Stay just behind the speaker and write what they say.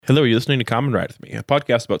Hello, you're listening to Kamen Rider with me, a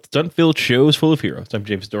podcast about stunt-filled shows full of heroes. I'm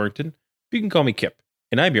James Dorrington. You can call me Kip,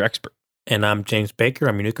 and I'm your expert. And I'm James Baker.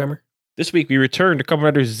 I'm your newcomer. This week, we return to Kamen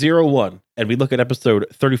Rider 01, and we look at episode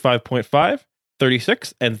 35.5,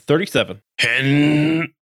 36, and 37.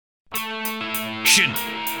 Henshin.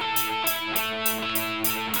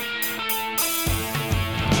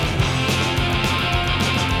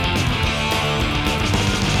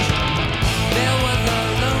 There was a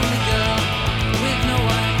lonely girl with no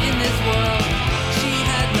one in this world. She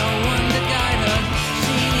had no one to guide her.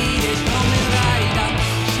 She needed Kamen Rider.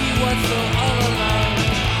 She was so all alone.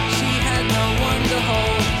 She had no one to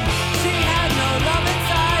hold. She had no love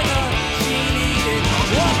inside her. She needed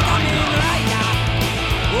Kamen Rider.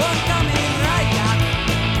 Kamen Rider.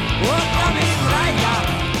 Kamen Rider.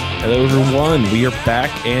 Hello, everyone. We are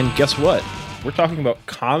back, and guess what? We're talking about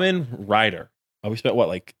Kamen Rider. We spent,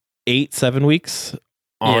 7 weeks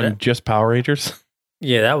on just Power Rangers?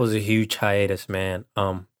 Yeah, that was a huge hiatus, man.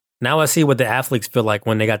 Now I see what the athletes feel like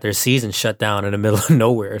when they got their season shut down in the middle of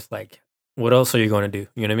nowhere. It's like, what else are you going to do?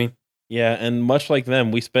 You know what I mean? Yeah, and much like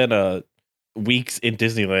them, we spent weeks in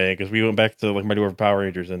Disneyland because we went back to Mighty Morphin Power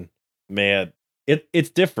Rangers, and man, it's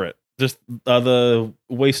different. Just the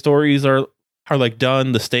way stories are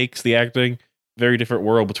done, the stakes, the acting, very different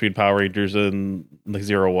world between Power Rangers and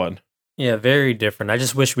 01. Yeah, very different. I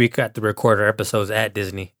just wish we got to record our episodes at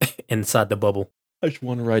Disney inside the bubble. I just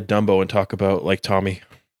want to ride Dumbo and talk about Tommy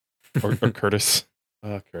or Curtis.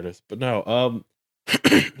 Curtis. But no,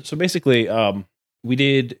 so basically,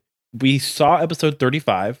 we saw episode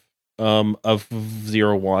 35 of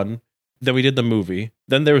 01. Then we did the movie.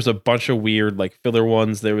 Then there was a bunch of weird filler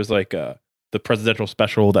ones. There was the presidential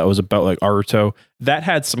special that was about Aruto. That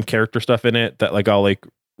had some character stuff in it that I'll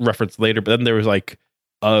reference later. But then there was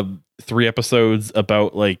 3 episodes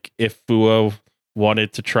about if Fuo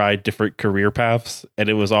wanted to try different career paths, and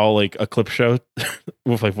it was all a clip show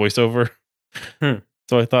with voiceover.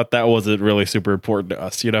 So I thought that wasn't really super important to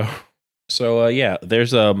us, So yeah,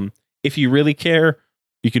 there's if you really care,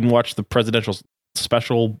 you can watch the presidential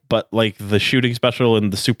special, but the shooting special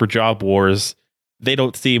and the Super Job Wars, they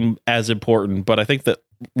don't seem as important. But I think that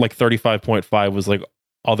 35.5 was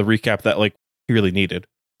all the recap that we really needed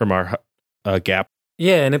from our gap.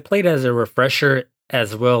 Yeah, and it played as a refresher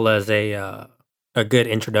as well as a good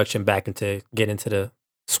introduction back into get into the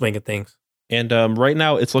swing of things. And right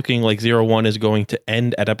now, it's looking like 01 is going to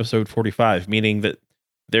end at episode 45, meaning that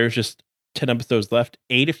there's just 10 episodes left,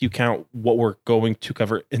 8 if you count what we're going to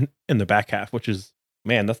cover in the back half, which is,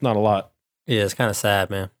 man, that's not a lot. Yeah, it's kind of sad,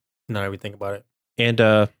 man, now that we think about it. And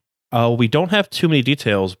we don't have too many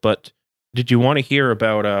details, but did you want to hear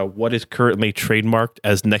about what is currently trademarked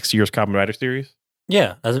as next year's Kamen Rider series?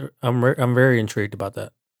 Yeah, I'm very intrigued about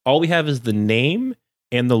that. All we have is the name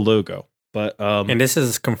and the logo, but and this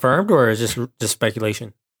is confirmed or is this just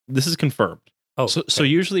speculation? This is confirmed. Oh, so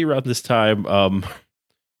usually around this time,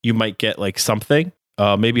 you might get something.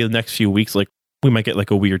 Maybe in the next few weeks, we might get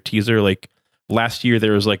a weird teaser. Last year,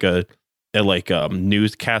 there was a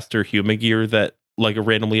newscaster Humagear that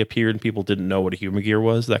randomly appeared and people didn't know what a Humagear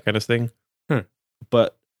was, that kind of thing.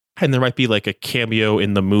 And there might be a cameo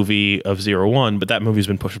in the movie of 01, but that movie's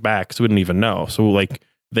been pushed back, so we didn't even know. So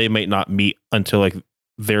they might not meet until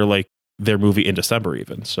their movie in December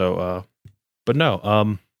even. So but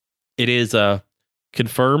no, it is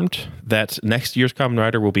confirmed that next year's Kamen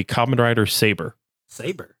Rider will be Kamen Rider Saber.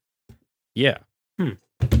 Saber. Yeah. I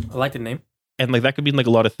like the name. And that could mean a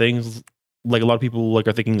lot of things. A lot of people are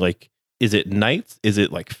thinking is it knights? Is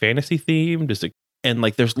it fantasy themed? Is it, and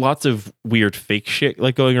there's lots of weird fake shit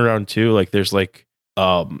going around too. There's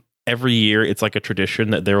every year it's a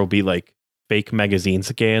tradition that there will be fake magazine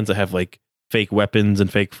scans that have fake weapons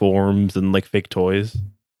and fake forms and fake toys.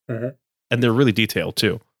 And they're really detailed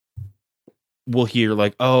too. We'll hear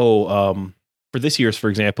for this year's,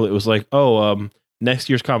 for example, it was next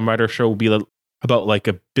year's Kamen Rider show will be about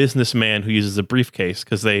a businessman who uses a briefcase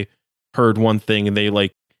because they heard one thing and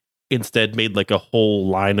they instead made a whole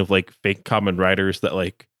line of fake Kamen Riders that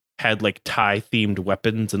had tie themed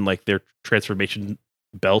weapons, and their transformation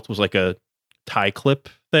belt was a tie clip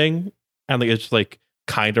thing, and it's just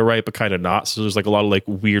kind of right but kind of not. So there's a lot of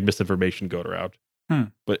weird misinformation going around.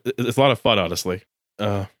 But it's a lot of fun, honestly.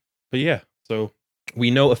 But yeah, so we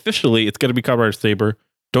know officially it's going to be Kamen Rider Saber.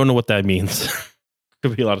 Don't know what that means.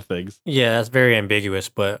 Could be a lot of things. Yeah, that's very ambiguous,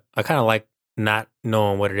 but I kind of like not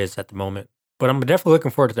knowing what it is at the moment. But I'm definitely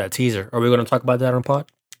looking forward to that teaser. Are we going to talk about that on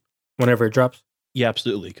pod whenever it drops? Yeah,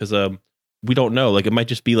 absolutely. Because we don't know. It might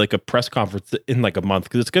just be a press conference in a month,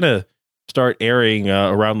 because it's going to start airing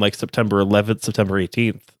around September 11th, September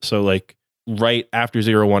 18th. So right after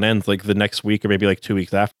 01 ends, like the next week or maybe like 2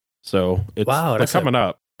 weeks after. So it's Wow, like that's coming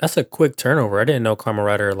up. That's a quick turnover. I didn't know Kamen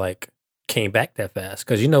Rider like came back that fast.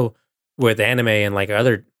 Because with anime and like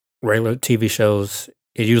other regular TV shows,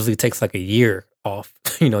 it usually takes like a year off,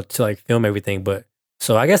 to like film everything. But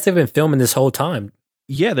so I guess they've been filming this whole time.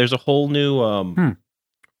 Yeah, there's a whole new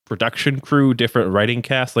production crew, different writing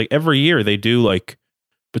cast. Like every year they do like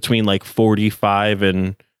between like 45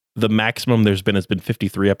 and the maximum there's been has been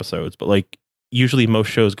 53 episodes. But like usually most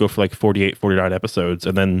shows go for like 48, 49 episodes,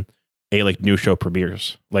 and then a like new show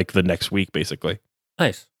premieres like the next week basically.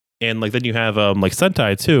 Nice. And like then you have like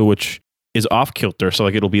Sentai too, which is off kilter. So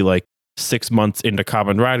like it'll be like 6 months into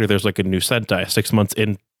Kamen Rider, there's like a new Sentai. 6 months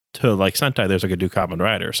into like Sentai, there's like a new Kamen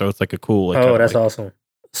Rider. So it's like a cool like Oh, that's like, awesome.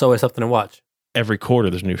 So it's something to watch. every quarter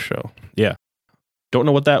there's a new show. Yeah. Don't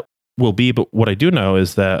know what that will be, but what I do know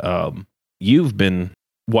is that you've been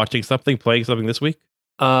watching something, playing something this week.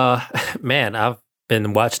 Man, I've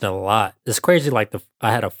been watching a lot. It's crazy. Like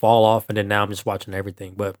I had a fall off, and then now I'm just watching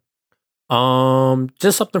everything. But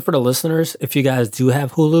just something for the listeners. If you guys do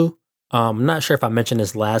have Hulu, I'm not sure if I mentioned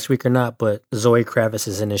this last week or not, but Zoe Kravitz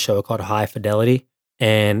is in a show called High Fidelity.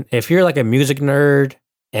 And if you're like a music nerd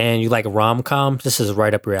and you like rom-coms, this is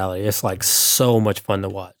right up your alley. It's like so much fun to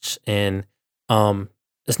watch. And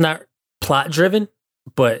it's not plot driven,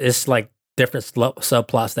 but it's like different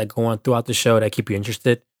subplots that go on throughout the show that keep you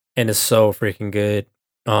interested. And it's so freaking good.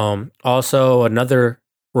 Also another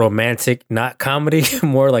romantic, not comedy,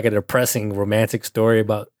 more like a depressing romantic story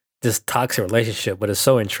about this toxic relationship, but it's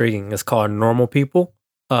so intriguing. It's called Normal People.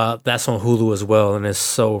 That's on Hulu as well, and it's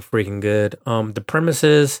so freaking good. The premise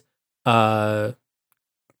is, I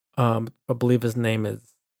believe his name is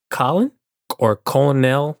Colin or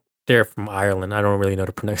Colonel. They're from Ireland. I don't really know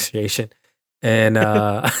the pronunciation. And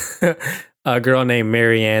a girl named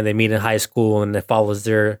Marianne. They meet in high school, and it follows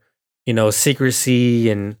their, secrecy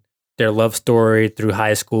and their love story through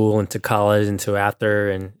high school into college into after,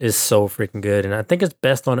 and it's so freaking good. And I think it's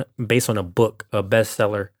based on a book, a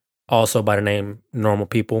bestseller, also by the name Normal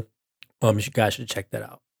People. You guys should check that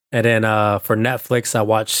out. And then for Netflix, I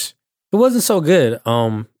watched. It wasn't so good.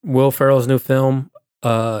 Will Ferrell's new film,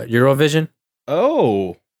 Eurovision.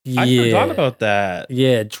 Oh, I forgot about that.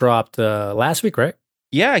 Yeah, it dropped last week, right?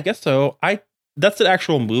 Yeah, I guess so. That's an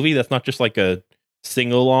actual movie. That's not just like a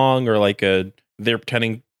sing along or like they're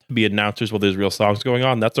pretending to be announcers while there's real songs going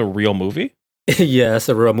on. That's a real movie. Yeah, it's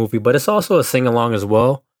a real movie, but it's also a sing along as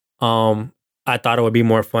well. I thought it would be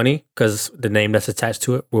more funny because the name that's attached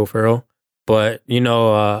to it, Will Ferrell. But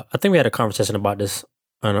I think we had a conversation about this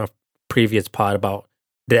on a previous pod about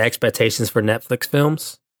the expectations for Netflix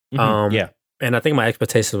films. Yeah. And I think my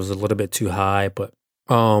expectation was a little bit too high, but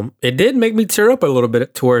it did make me tear up a little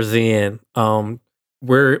bit towards the end.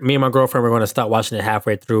 Me and my girlfriend were going to stop watching it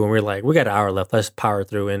halfway through, and we're like, we got an hour left, let's power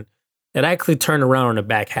through. And it actually turned around on the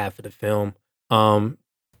back half of the film.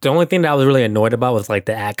 The only thing that I was really annoyed about was like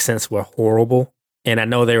the accents were horrible, and I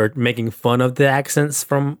know they were making fun of the accents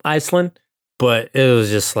from Iceland, but it was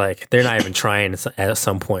just like they're not even trying at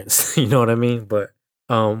some points. You know what I mean? But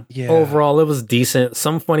overall, it was decent.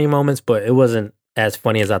 Some funny moments, but it wasn't as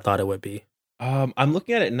funny as I thought it would be. I'm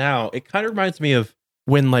looking at it now. It kind of reminds me of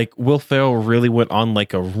when like Will Ferrell really went on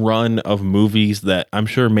like a run of movies that I'm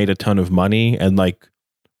sure made a ton of money and like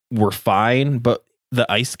were fine. But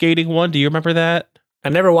the ice skating one, do you remember that? I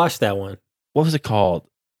never watched that one. What was it called?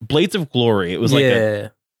 Blades of Glory. It was like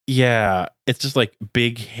it's just like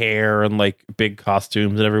big hair and like big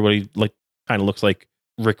costumes, and everybody like kind of looks like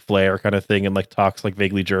Ric Flair kind of thing and like talks like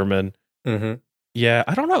vaguely German. Mm-hmm. Yeah,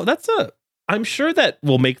 I don't know. I'm sure that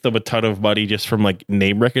will make them a ton of money just from like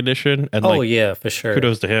name recognition. And yeah, for sure.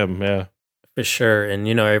 Kudos to him. Yeah, for sure. And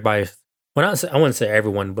everybody. I wouldn't say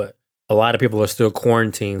everyone, but a lot of people are still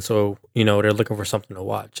quarantined, so they're looking for something to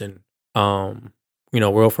watch. And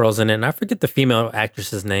Will Ferrell's in it, and I forget the female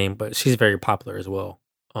actress's name, but she's very popular as well.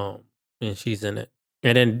 And she's in it.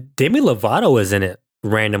 And then Demi Lovato is in it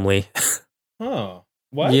randomly. Huh.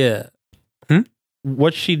 What? Yeah.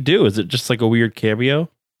 What'd she do? Is it just like a weird cameo?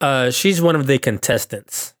 She's one of the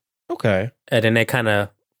contestants. Okay. And then they kind of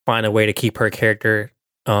find a way to keep her character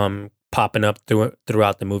popping up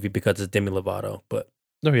throughout the movie because it's Demi Lovato. But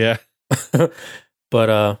oh yeah.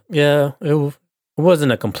 But it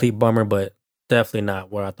wasn't a complete bummer, but definitely not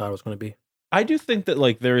what I thought it was going to be. I do think that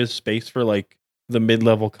like there is space for like the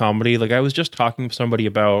mid-level comedy. Like I was just talking to somebody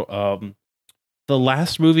about the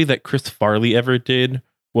last movie that Chris Farley ever did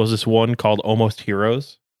was this one called Almost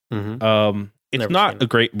Heroes. Mm-hmm. It's Never not a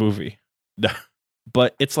great movie,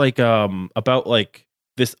 but it's like about like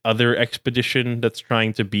this other expedition that's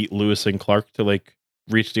trying to beat Lewis and Clark to like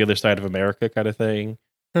reach the other side of America kind of thing.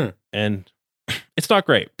 And It's not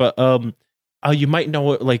great, but you might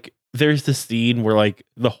know it. Like, there's this scene where like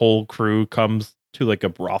the whole crew comes to like a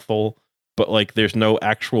brothel, but like there's no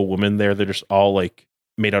actual women there. They're just all like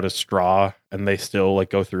made out of straw, and they still like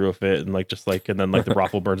go through with it, and like just like, and then like the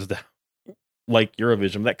brothel burns down. Like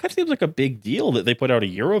Eurovision, that kind of seems like a big deal that they put out a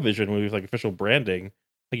Eurovision with like official branding.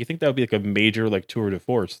 Like, you think that would be like a major like tour de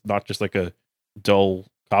force, not just like a dull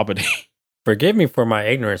comedy. Forgive me for my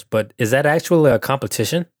ignorance, but is that actually a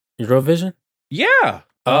competition? Eurovision? Yeah.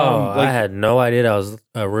 Oh, Like, I had no idea that was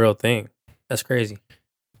a real thing. That's crazy.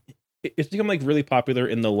 it's become like really popular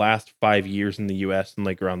in the last 5 years in the US and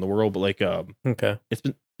like around the world, but like Okay. it's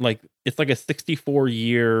been like, it's like a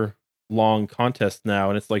 64-year long contest now,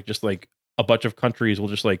 and it's like just like a bunch of countries will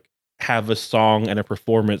just like have a song and a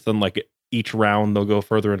performance, and like each round they'll go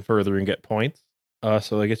further and further and get points.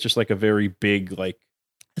 So like it's just like a very big, like,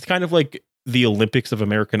 it's kind of like the Olympics of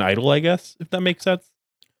American Idol, I guess, if that makes sense.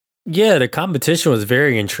 Yeah, the competition was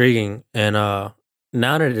very intriguing, and now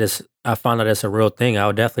that I found out it's a real thing, I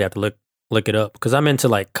would definitely have to look it up because I'm into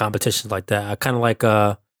like competitions like that. I kind of like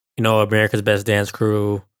America's Best Dance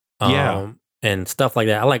Crew, Yeah. and stuff like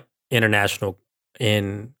that. I like international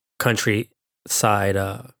and country side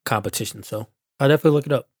competition, so I'll definitely look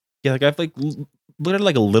it up. Yeah, like I've like looked at it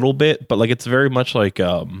like a little bit, but like it's very much like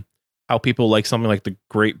how people like something like the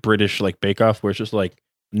Great British like Bake Off, where it's just like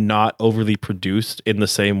not overly produced in the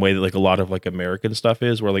same way that like a lot of like American stuff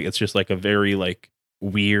is, where like it's just like a very like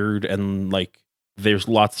weird, and like there's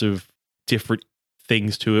lots of different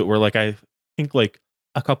things to it, where like I think like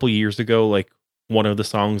a couple years ago, like one of the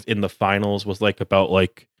songs in the finals was like about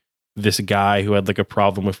like this guy who had like a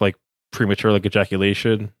problem with like premature like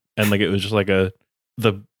ejaculation, and like it was just like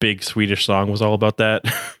the big Swedish song was all about that.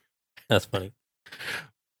 That's funny.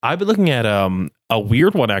 I've been looking at a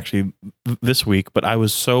weird one actually this week, but I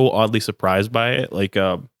was so oddly surprised by it. Like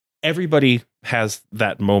everybody has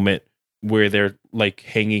that moment where they're like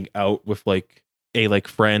hanging out with like a like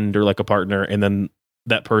friend or like a partner, and then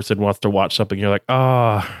that person wants to watch something. You're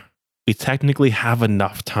like, we technically have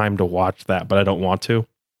enough time to watch that, but I don't want to.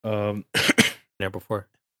 There before.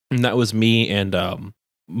 And that was me and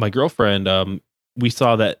my girlfriend. We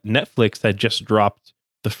saw that Netflix had just dropped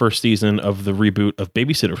the first season of the reboot of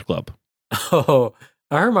Babysitters Club. Oh,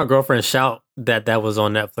 I heard my girlfriend shout that was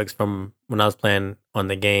on Netflix from when I was playing on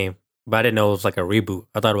the game, but I didn't know it was like a reboot.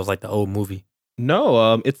 I thought it was like the old movie.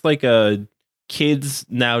 No, it's like kids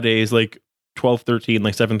nowadays, like 12, 13,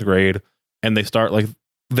 like 7th grade, and they start like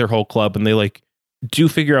their whole club, and they like do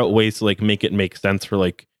figure out ways to like make it make sense for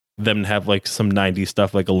like them to have like some 90s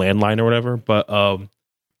stuff, like a landline or whatever. But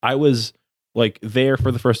I was like there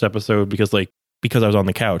for the first episode because I was on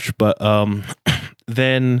the couch. But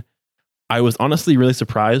then I was honestly really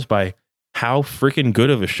surprised by how freaking good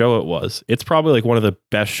of a show it was. It's probably like one of the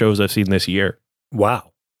best shows I've seen this year.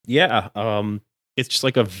 Wow. Yeah. It's just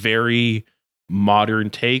like a very modern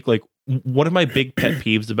take. Like, one of my big pet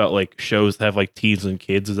peeves about like shows that have like teens and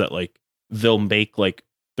kids is that like they'll make like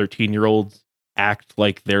 13-year-olds act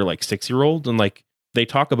like they're like 6-year-olds, and like they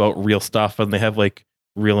talk about real stuff, and they have like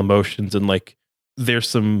real emotions, and like there's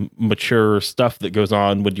some mature stuff that goes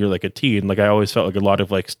on when you're like a teen. Like, I always felt like a lot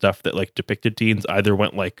of like stuff that like depicted teens either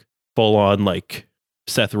went like full on like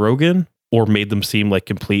Seth Rogen or made them seem like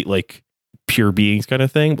complete like pure beings kind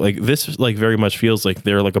of thing. Like, this like very much feels like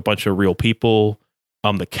they're like a bunch of real people.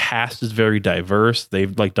 The cast is very diverse.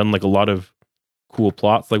 They've like done like a lot of cool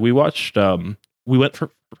plots. Like, we watched we went from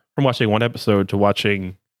watching one episode to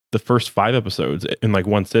watching the first 5 episodes in like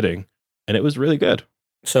one sitting, and it was really good.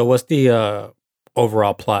 So what's the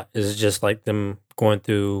overall plot? Is it just like them going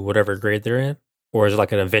through whatever grade they're in, or is it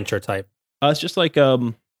like an adventure type? It's just like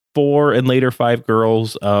 4 and later 5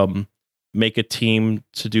 girls make a team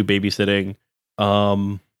to do babysitting,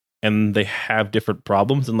 and they have different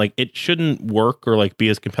problems, and like it shouldn't work or like be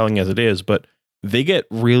as compelling as it is, but they get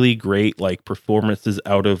really great like performances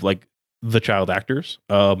out of like the child actors.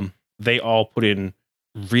 They all put in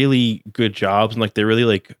really good jobs, and like they really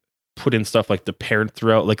like put in stuff like the parent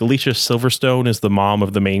throughout. Like, Alicia Silverstone is the mom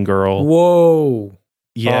of the main girl. Whoa.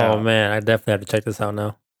 Yeah. Oh man, I definitely have to check this out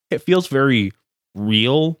now. It feels very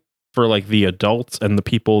real for like the adults and the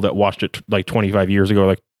people that watched it like 25 years ago, or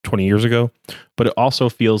like 20 years ago. But it also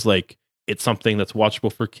feels like it's something that's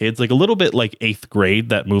watchable for kids, like a little bit like 8th Grade,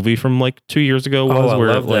 that movie from like 2 years ago was. I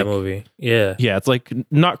where love like, that movie. Yeah. Yeah, it's like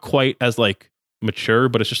not quite as like mature,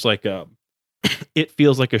 but it's just like it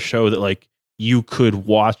feels like a show that like you could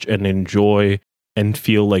watch and enjoy and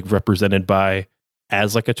feel like represented by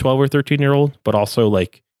as like a 12 or 13-year-old, but also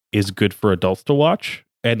like is good for adults to watch.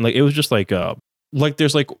 And like it was just like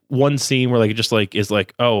there's like one scene where like it just like is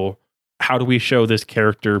like, oh, how do we show this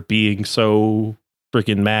character being so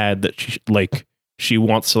freaking mad that she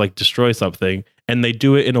wants to like destroy something, and they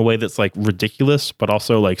do it in a way that's like ridiculous but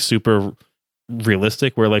also like super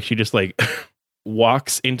realistic, where like she just like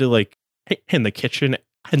walks into like in the kitchen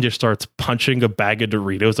and just starts punching a bag of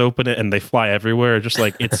Doritos open it, and they fly everywhere. Just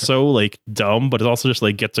like it's so like dumb, but it also just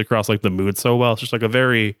like gets across like the mood so well. It's just like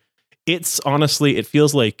it's honestly, it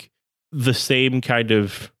feels like the same kind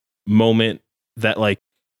of moment that like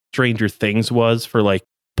Stranger Things was for like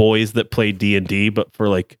boys that played D&D, but for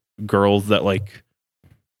like girls that like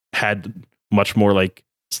had much more like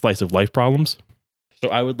slice of life problems. So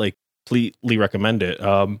I would like completely recommend it.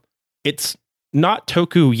 It's not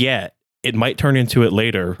Toku yet. It might turn into it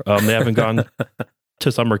later. They haven't gone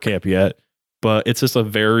to summer camp yet, but it's just a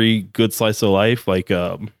very good slice of life. Like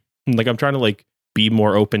I'm trying to like be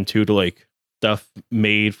more open to like stuff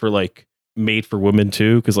made for women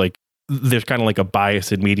too, because like there's kind of like a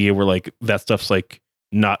bias in media where like that stuff's like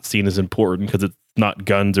not seen as important because it's not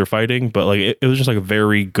guns or fighting, but like it was just like a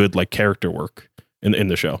very good like character work in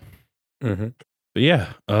the show. Mm-hmm. But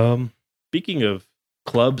yeah, speaking of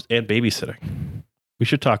clubs and babysitting, we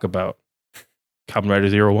should talk about Kamen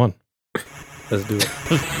Rider 01. Let's do it.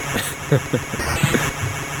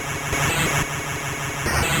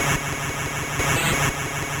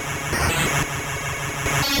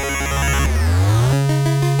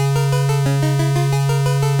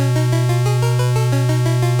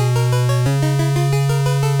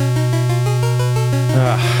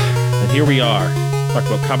 And here we are, talk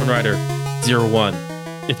about Kamen Rider 01.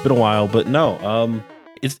 It's been a while, but no,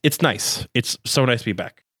 it's nice. It's so nice to be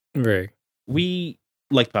back. Very. We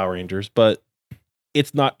like Power Rangers, but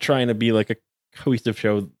it's not trying to be like a cohesive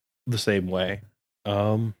show the same way.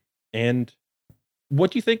 And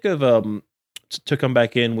what do you think of to come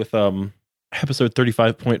back in with episode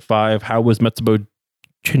 35.5? How was Metsubo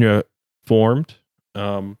Jinra formed?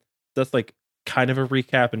 That's like kind of a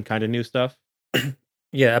recap and kind of new stuff.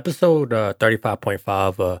 Yeah, episode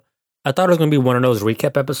 35.5. I thought it was going to be one of those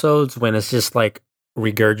recap episodes when it's just like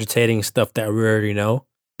regurgitating stuff that we already know.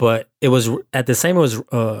 But it was at the same, it was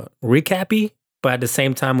recappy, but at the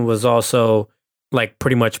same time, it was also like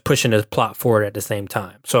pretty much pushing the plot forward at the same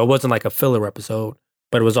time. So it wasn't like a filler episode,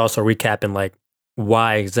 but it was also recapping like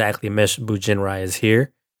why exactly Metsubo Jinra is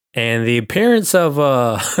here. And the appearance of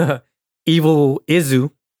evil Izu.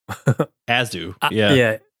 Azu.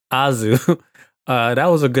 Yeah, Azu. That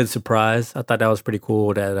was a good surprise. I thought that was pretty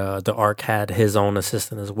cool that the arc had his own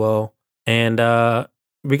assistant as well. And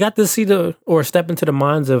we got to see step into the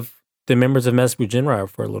minds of the members of Metsubo Jinra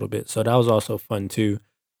for a little bit. So that was also fun too,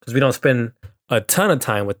 because we don't spend a ton of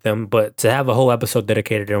time with them, but to have a whole episode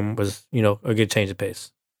dedicated to them was, a good change of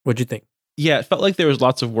pace. What'd you think? Yeah, it felt like there was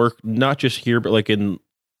lots of work, not just here, but like in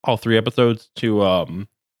all 3 episodes to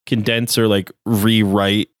condense or like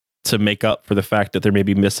rewrite to make up for the fact that there may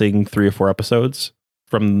be missing 3 or 4 episodes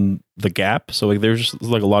from the gap. So like there's just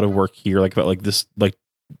like a lot of work here. Like felt like this like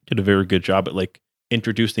did a very good job at like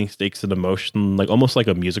introducing stakes and emotion, like almost like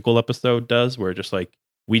a musical episode does, where just like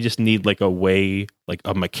we just need like a way, like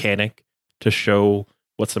a mechanic to show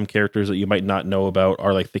what some characters that you might not know about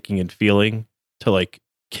are like thinking and feeling to like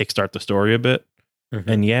kickstart the story a bit. Mm-hmm.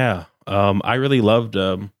 And yeah, I really loved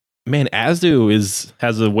man, Azu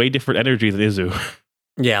has a way different energy than Izu.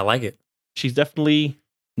 Yeah, I like it. She's definitely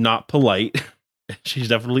not polite. She's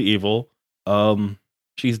definitely evil.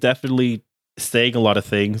 She's definitely saying a lot of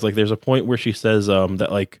things. Like there's a point where she says that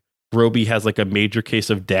like Roby has like a major case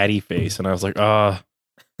of daddy face, and I was like, I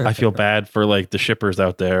feel bad for like the shippers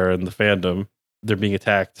out there and the fandom. They're being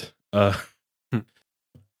attacked. How'd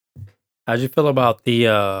you feel about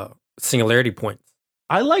the singularity points?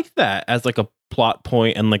 I like that as like a plot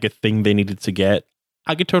point and like a thing they needed to get.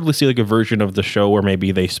 I could totally see like a version of the show where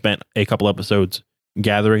maybe they spent a couple episodes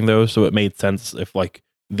gathering those, so it made sense if like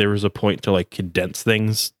there was a point to like condense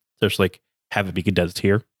things, just like have it be condensed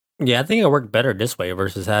here. Yeah, I think it worked better this way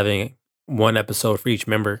versus having one episode for each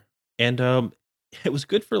member. And it was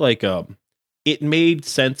good for like it made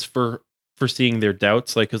sense for seeing their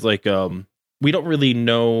doubts, like because like we don't really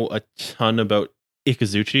know a ton about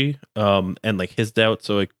Ikazuchi and like his doubts,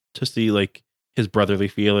 so like to see like his brotherly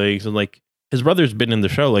feelings, and like his brother's been in the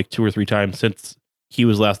show like 2 or 3 times since he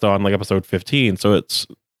was last on like episode 15, so it's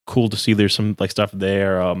cool to see there's some like stuff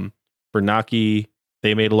there. For Naki,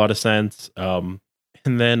 they made a lot of sense. And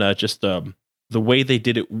then just the way they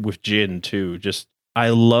did it with Jin too. Just I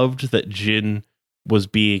loved that Jin was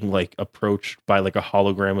being like approached by like a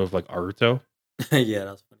hologram of like Aruto. Yeah,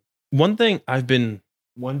 that's funny. One thing I've been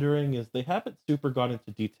wondering is they haven't super gone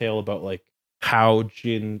into detail about like how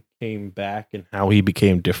Jin came back and how he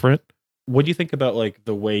became different. what do you think about like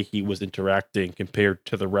the way he was interacting compared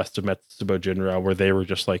to the rest of Metsubo Jinra, where they were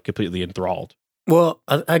just like completely enthralled? Well,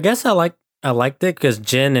 I guess I liked it because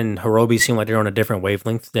Jin and Hirobi seem like they're on a different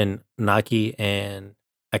wavelength than Naki and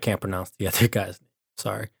I can't pronounce the other guy's name.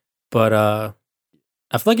 Sorry, but I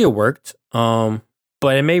feel like it worked. But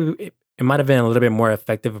it might have been a little bit more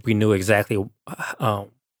effective if we knew exactly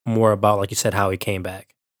more about, like you said, how he came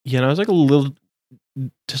back. Yeah, and I was like a little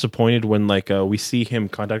disappointed when like we see him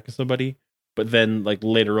contacting somebody, but then like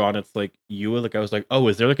later on it's like you like I was like, oh,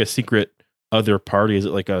 is there like a secret other party? Is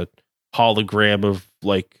it like a hologram of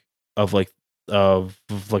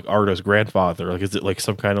Arto's grandfather? Like, is it like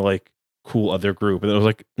some kind of like cool other group? And it was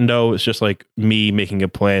like, no, it's just like me making a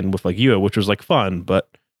plan with like you, which was like fun, but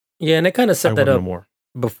Yeah, and they kind of I set want that to know up more.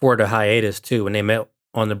 before the hiatus too, when they met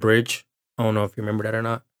on the bridge. I don't know if you remember that or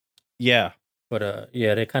not. Yeah, But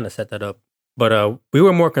yeah, they kind of set that up. But we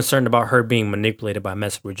were more concerned about her being manipulated by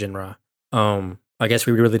Metsubo Jinra. I guess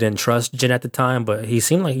we really didn't trust Jin at the time, but he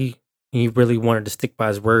seemed like he really wanted to stick by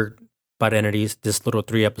his word by the end of this little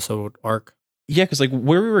 3-episode arc. yeah, because like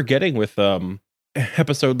where we were getting with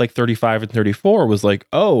episode like 35 and 34 was like,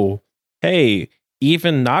 oh, hey,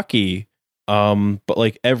 even Naki, but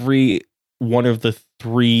like every one of the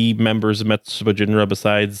 3 members of Metsubo Jinra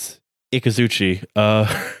besides Ikazuchi,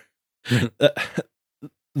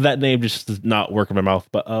 that name just does not work in my mouth,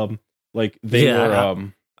 but like they Yeah.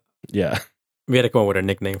 were yeah. We had to come up with a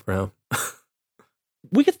nickname for him.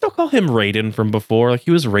 We could still call him Raiden from before. Like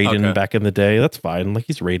he was Raiden Okay. back in the day. That's fine. Like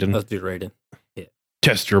he's Raiden. Let's do Raiden.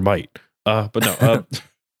 Test your might. But no,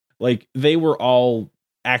 like they were all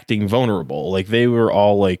acting vulnerable. Like they were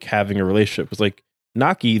all like having a relationship. It was like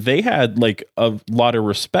Naki, they had like a lot of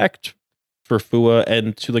respect for Fua,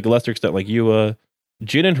 and to like a lesser extent, like Yua,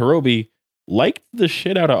 Jin and Hirobi liked the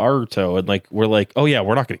shit out of Aruto, and like we're like, oh yeah,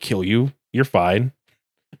 we're not gonna kill you. You're fine.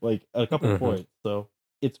 Like a couple Mhm. points. So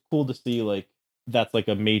it's cool to see like that's like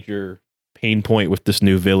a major pain point with this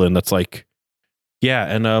new villain. That's like, yeah,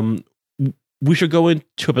 and we should go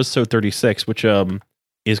into episode 36, which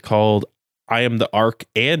is called I Am the Arc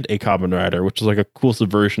and a Kamen Rider, which is like a cool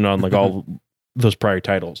subversion on like all those prior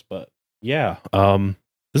titles. But yeah,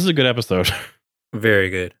 this is a good episode. Very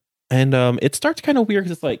good. And it starts kind of weird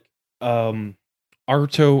because it's like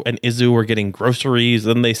Aruto and Izu are getting groceries,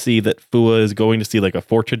 then they see that Fua is going to see like a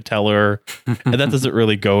fortune teller, and that doesn't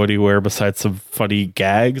really go anywhere besides some funny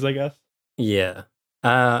gags, I guess. Yeah.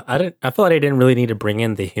 I feel like they didn't really need to bring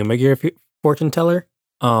in the Humagear fortune teller.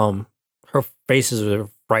 Her faces were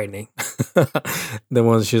frightening. The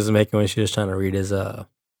ones she was making when she was trying to read his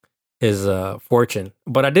fortune.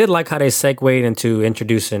 But I did like how they segued into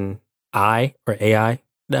introducing I or AI.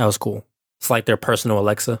 That was cool. It's like their personal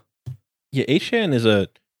Alexa. Yeah, Aishan is a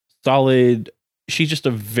solid. She's just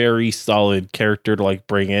a very solid character to like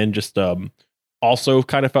bring in. Just also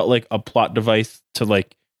kind of felt like a plot device to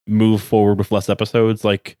like move forward with less episodes.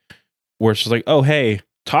 Like where it's just like, oh hey,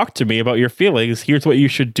 talk to me about your feelings. Here's what you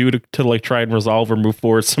should do to like try and resolve or move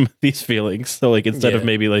forward some of these feelings. So like instead of Yeah.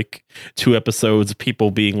 maybe like 2 episodes of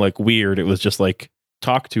people being like weird, it was just like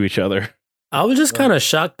talk to each other. I was just kind of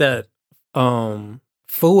shocked that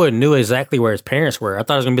Fua knew exactly where his parents were. I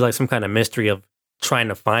thought it was gonna be like some kind of mystery of trying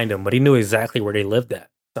to find them, but he knew exactly where they lived at.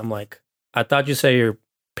 I'm like, I thought you say your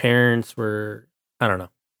parents were, I don't know.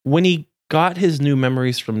 When he got his new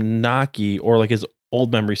memories from Naki, or like his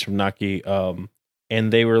old memories from Naki,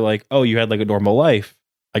 and they were like, oh, you had like a normal life.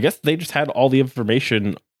 I guess they just had all the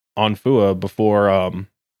information on Fua before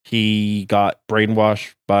he got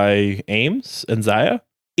brainwashed by Ames and Zaya.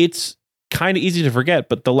 It's kind of easy to forget,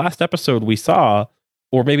 but the last episode we saw,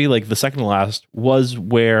 or maybe like the second to last, was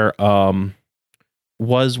where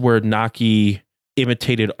Naki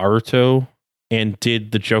imitated Aruto and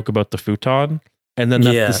did the joke about the futon. And then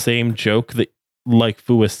that's Yeah. the same joke that like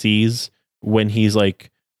Fua sees when he's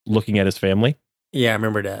like looking at his family. Yeah, I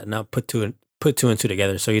remember that. Now put two and two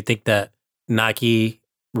together. So you think that Naki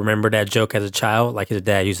remembered that joke as a child, like his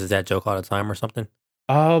dad uses that joke all the time or something?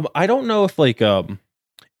 I don't know if like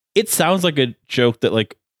it sounds like a joke that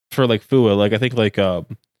like for like Fua, like I think like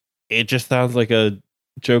it just sounds like a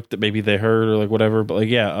joke that maybe they heard or like whatever. But like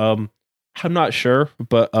yeah, I'm not sure,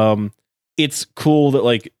 but it's cool that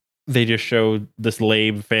like they just showed this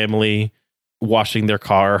lame family washing their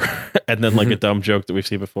car and then like a dumb joke that we've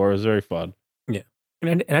seen before. It was very fun.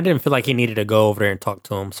 And I didn't feel like he needed to go over there and talk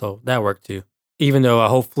to him, so that worked too. Even though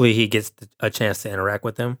hopefully he gets a chance to interact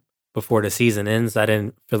with him before the season ends, I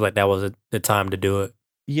didn't feel like that was the time to do it.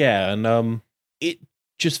 Yeah, and it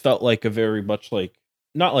just felt like a very much like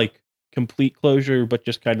not like complete closure, but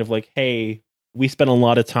just kind of like, hey, we spent a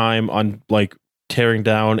lot of time on like tearing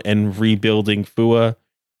down and rebuilding Fua,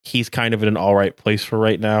 he's kind of in an all right place for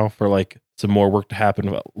right now for like some more work to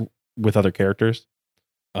happen with other characters.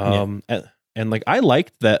 And like I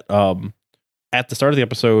liked that at the start of the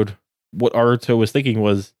episode, what Aruto was thinking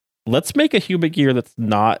was, let's make a human gear that's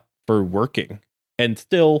not for working, and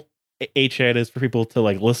still H-Chan is for people to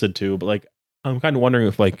like listen to. But like, I'm kind of wondering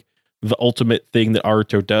if like the ultimate thing that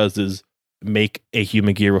Aruto does is make a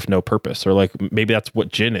human gear with no purpose, or like maybe that's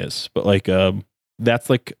what Jin is. But like, that's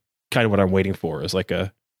like kind of what I'm waiting for, is like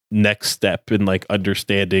a next step in like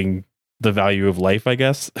understanding the value of life, I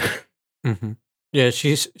guess. Mm-hmm. Yeah,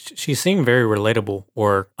 she seemed very relatable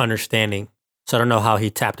or understanding. So I don't know how he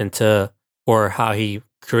tapped into or how he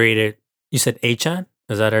created. You said Achan?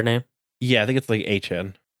 Is that her name? Yeah, I think it's like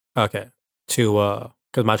H-N. Okay. To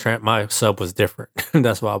because my sub was different.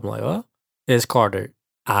 That's why I'm like, oh, it's Carter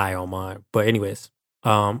I on mine. But anyways,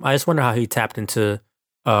 I just wonder how he tapped into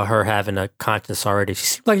her having a conscience already. She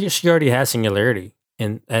seems like she already has singularity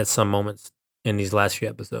at some moments in these last few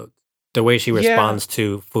episodes. The way she responds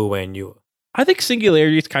to Fu and Yua. I think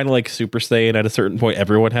singularity is kind of like Super Saiyan. At a certain point,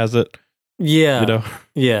 everyone has it. Yeah. You know?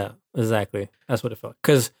 Yeah, exactly. That's what it felt.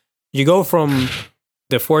 Because you go from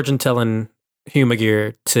the fortune telling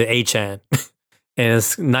Humagear to Achan, and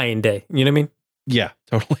it's night and day. You know what I mean? Yeah,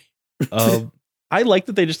 totally. I like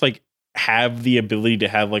that they just like have the ability to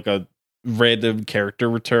have like a random character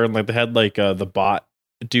return. Like they had like the bot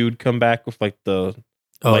dude come back with like the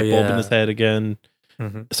light bulb in his head again.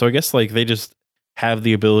 Mm-hmm. So I guess like they just have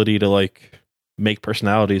the ability to like make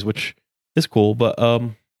personalities, which is cool. But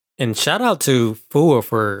and shout out to Fua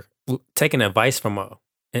for taking advice from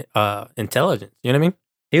intelligence. You know what I mean?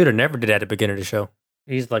 He would have never did that at the beginning of the show.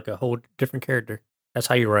 He's like a whole different character. That's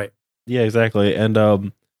how you write. Yeah, exactly. And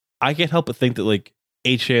I can't help but think that like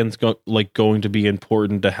H-Chan's going to be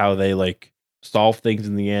important to how they like solve things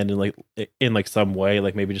in the end, and like in like some way,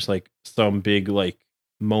 like maybe just like some big like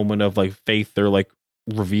moment of like faith or like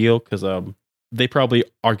reveal, because they probably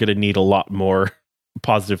are going to need a lot more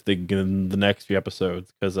positive thinking in the next few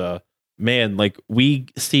episodes, because man, like we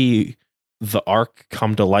see the arc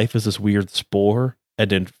come to life as this weird spore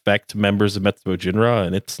and infect members of Metsubo Jinra,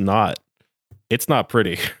 and it's not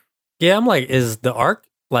pretty. Yeah, I'm like, is the arc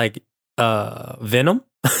like Venom,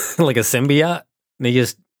 like a symbiote? And he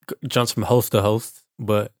just jumps from host to host,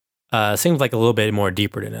 but it seems like a little bit more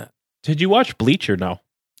deeper than that. Did you watch Bleach or no?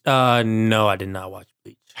 No, I did not watch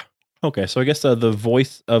Bleach. Okay, so I guess the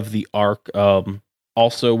voice of the arc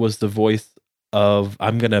also was the voice of,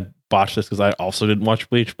 I'm gonna botch this because I also didn't watch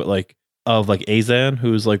Bleach, but like of like Azan,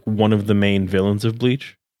 who's like one of the main villains of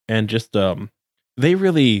Bleach, and just they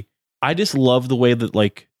really, I just love the way that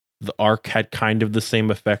like the arc had kind of the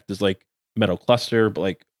same effect as like Metal Cluster, but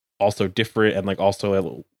like also different, and like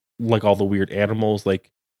also like all the weird animals.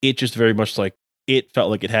 Like it just very much like it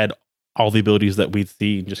felt like it had all the abilities that we'd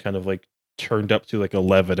seen just kind of like turned up to like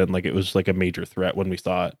 11, and like it was like a major threat when we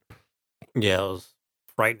saw it. Yeah, it was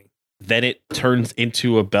frightening. Then it turns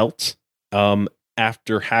into a belt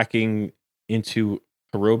after hacking into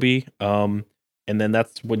Hirobi, and then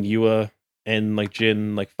that's when Yua and like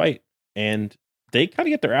Jin like fight, and they kind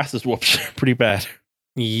of get their asses whooped pretty bad.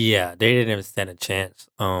 Yeah, they didn't even stand a chance.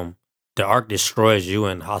 The arc destroys you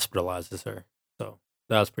and hospitalizes her, so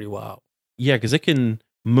that was pretty wild. Yeah, because it can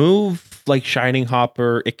move like Shining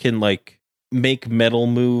Hopper. It can like make metal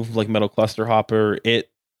move like Metal Cluster Hopper.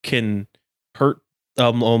 It can hurt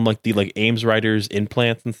on like the like Ames Rider's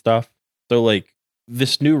implants and stuff. So like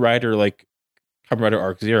this new rider, like Kamen Rider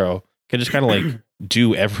Arc Zero, can just kind of like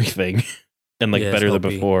do everything and like better than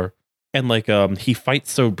before. And like he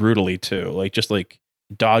fights so brutally too. Like just like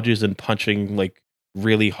dodges and punching like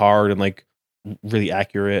really hard and like really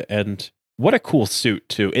accurate. And what a cool suit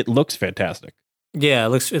too. It looks fantastic. Yeah, it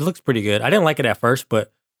looks pretty good. I didn't like it at first,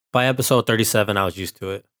 but by episode 37, I was used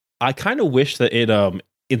to it. I kind of wish that it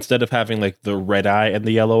instead of having like the red eye and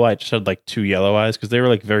the yellow eye, it just had like two yellow eyes, because they were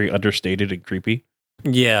like very understated and creepy.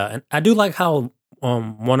 Yeah, and I do like how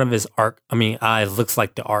one of his eyes looks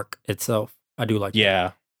like the arc itself. I do like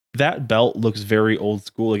that. That belt looks very old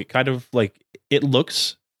school. Like it kind of like it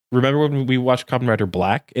looks. Remember when we watched Kamen Rider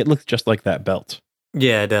Black? It looks just like that belt.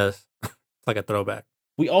 Yeah, it does. It's like a throwback.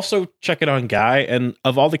 We also check it on Guy, and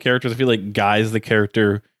of all the characters, I feel like Guy's the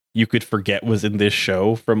character you could forget was in this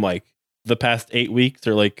show from like the past 8 weeks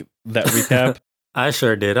or like that recap. I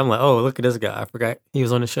sure did. I'm like, oh, look at this guy. I forgot he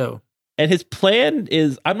was on the show. And his plan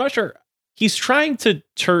is, I'm not sure. He's trying to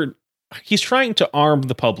arm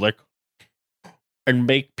the public and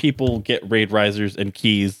make people get raid risers and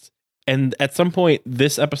keys. And at some point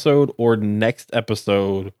this episode or next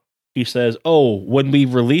episode, he says, oh, when we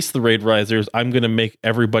release the raid risers, I'm going to make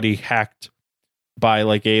everybody hacked buy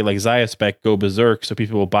like a like Zaya spec go berserk so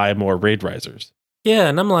people will buy more raid risers. Yeah,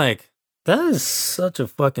 and I'm like, that is such a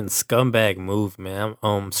fucking scumbag move, man.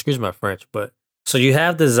 Excuse my French, but so you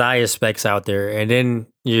have the Zaya specs out there, and then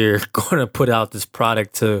you're going to put out this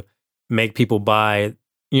product to make people buy.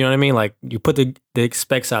 You know what I mean? Like you put the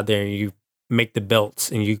specs out there, and you make the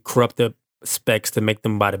belts, and you corrupt the specs to make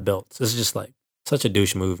them buy the belts. It's just like such a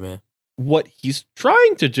douche move, man. What he's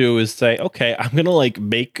trying to do is say, okay, I'm gonna like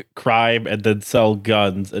make crime and then sell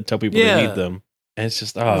guns and tell people Yeah. they need them. And it's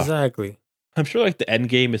just Exactly. I'm sure like the end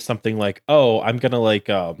game is something like, oh, I'm gonna like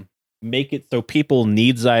make it so people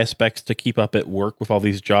need Zaya specs to keep up at work with all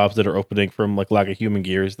these jobs that are opening from like lack of human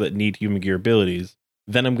gears that need human gear abilities.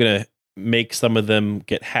 Then I'm gonna make some of them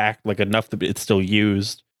get hacked, like enough that it's still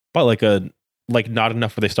used, but like not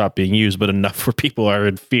enough where they stop being used, but enough where people are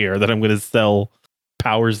in fear that I'm gonna sell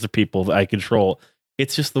powers to people that I control.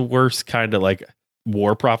 It's just the worst kind of like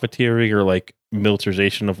war profiteering or like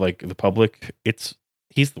militarization of like the public.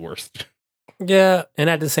 He's the worst. Yeah, and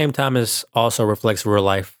at the same time, it also reflects real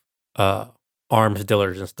life arms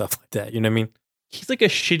dealers and stuff like that. You know what I mean? He's like a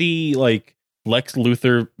shitty like Lex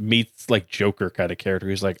Luthor meets like Joker kind of character.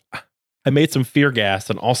 He's like, I made some fear gas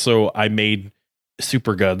and also I made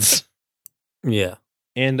super guns. Yeah.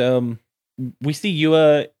 And we see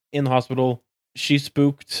Yua in the hospital. She's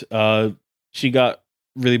spooked. She got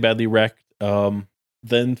really badly wrecked. Then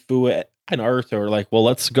Fua and Naruto are like, well,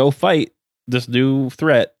 let's go fight this new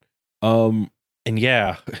threat. And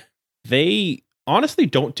yeah, they honestly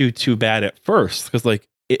don't do too bad at first because like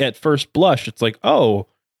at first blush, it's like, oh,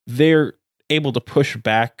 they're able to push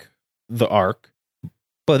back the Ark,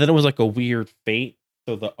 but then it was like a weird fate,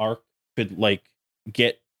 so the Ark could like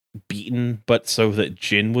get beaten, but so that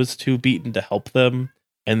Jin was too beaten to help them,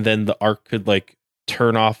 and then the Ark could like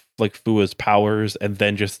turn off like Fua's powers and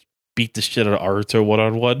then just beat the shit out of Naruto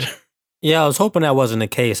one-on-one. Yeah, I was hoping that wasn't the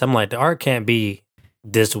case. I'm like, the art can't be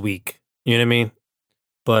this weak. You know what I mean?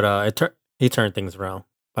 But he turned things around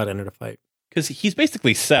by the end of the fight. Because he's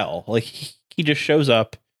basically Cell. Like he just shows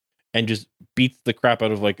up and just beats the crap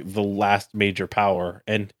out of like the last major power,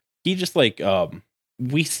 and he just like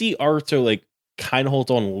we see Naruto like kind of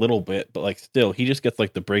holds on a little bit, but like still he just gets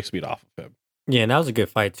like the break speed off of him. Yeah, and that was a good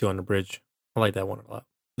fight too on the bridge. I like that one a lot.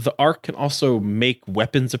 The Ark can also make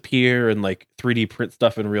weapons appear and like 3D print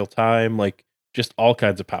stuff in real time, like just all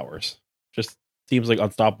kinds of powers. Just seems like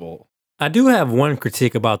unstoppable. I do have one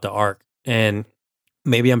critique about the arc, and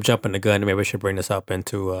maybe I'm jumping the gun. Maybe I should bring this up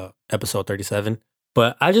into episode 37.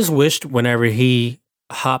 But I just wished whenever he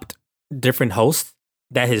hopped different hosts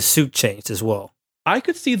that his suit changed as well. I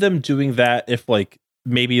could see them doing that if like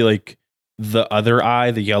maybe like the other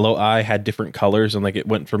eye, the yellow eye, had different colors and like it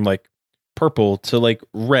went from like purple to like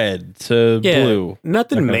red to blue.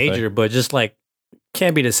 Nothing that kind of major, but just like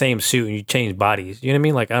can't be the same suit and you change bodies. You know what I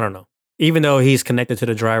mean? Like, I don't know. Even though he's connected to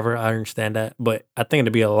the driver, I understand that. But I think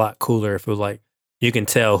it'd be a lot cooler if it was like you can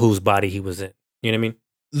tell whose body he was in. You know what I mean?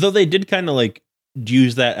 Though they did kind of like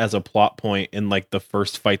use that as a plot point in like the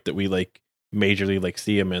first fight that we like majorly like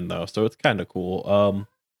see him in though. So it's kind of cool.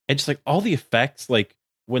 And just like all the effects, like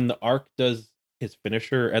when the Ark does his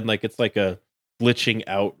finisher and like it's like a glitching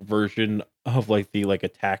out version of like the like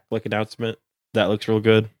attack like announcement that looks real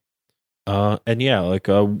good. And yeah, like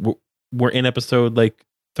we're in episode like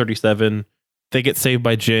 37. They get saved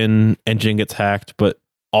by Jin and Jin gets hacked, but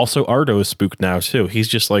also Ardo is spooked now too. He's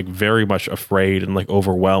just like very much afraid and like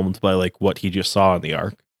overwhelmed by like what he just saw in the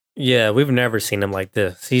Ark. Yeah, we've never seen him like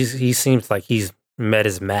this. He seems like he's met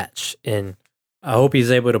his match, and I hope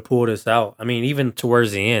he's able to pull this out. I mean, even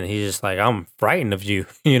towards the end, he's just like, I'm frightened of you.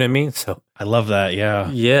 You know what I mean? So I love that. Yeah.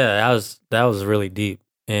 yeah, that was really deep,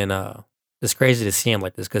 and it's crazy to see him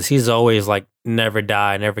like this because he's always like never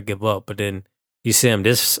die, never give up. But then you see him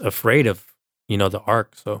this afraid of the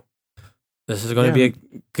Ark. So this is going to be a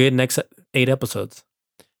good next 8 episodes.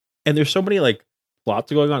 And there's so many like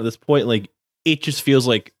plots going on at this point. Like it just feels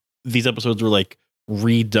like these episodes were like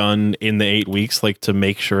redone in the 8 weeks, like to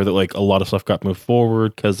make sure that like a lot of stuff got moved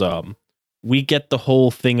forward. Cause we get the whole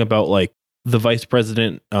thing about like the vice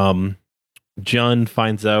president, Jun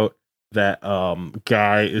finds out that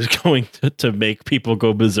Guy is going to make people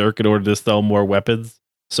go berserk in order to sell more weapons.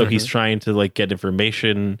 So he's trying to like get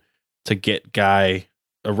information to get Guy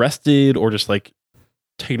arrested or just like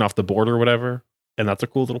taken off the board or whatever. And that's a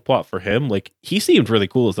cool little plot for him. Like he seemed really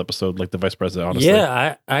cool this episode, like the vice president, honestly.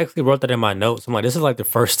 Yeah, I actually wrote that in my notes. I'm like, this is like the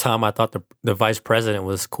first time I thought the vice president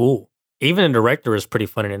was cool. Even the director is pretty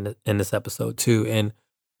funny in this episode too. And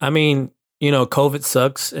I mean, COVID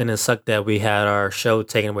sucks, and it sucked that we had our show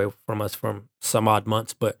taken away from us from some odd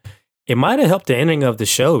months, but it might have helped the ending of the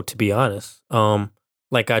show, to be honest.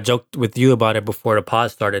 like I joked with you about it before the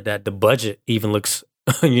pod started that the budget even looks,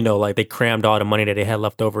 like they crammed all the money that they had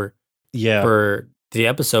left over Yeah. for the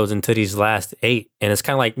episodes into these last 8. And it's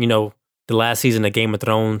kind of like, the last season of Game of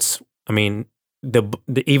Thrones. I mean, the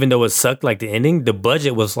even though it sucked, like the ending, the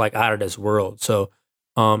budget was like out of this world. So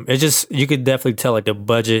it's just, you could definitely tell like the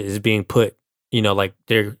budget is being put, like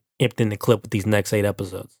they're emptying the clip with these next 8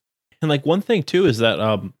 episodes. And like one thing too is that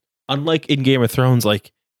unlike in Game of Thrones,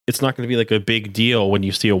 like it's not going to be like a big deal when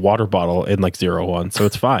you see a water bottle in like 01, so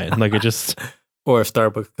it's fine. Like it just Or a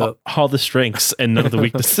Starbucks cup. all the strengths and none of the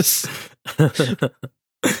weaknesses.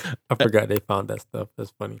 I forgot they found that stuff.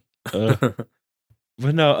 That's funny.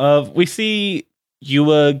 But no, we see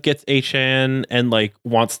Yua gets Achan and like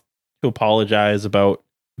wants to apologize about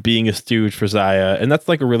being a stooge for Zaya, and that's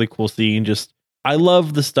like a really cool scene. Just I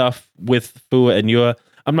love the stuff with Fua and Yua.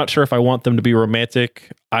 I'm not sure if I want them to be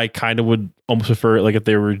romantic. I kind of would almost prefer it like if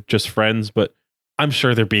they were just friends, but I'm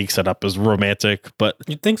sure they're being set up as romantic. But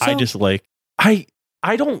You think so? I just like I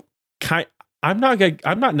don't I'm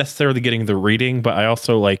not necessarily getting the reading, but I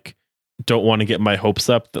also like don't want to get my hopes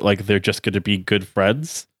up that like they're just going to be good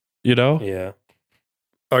friends, Yeah.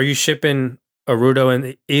 Are you shipping Arudo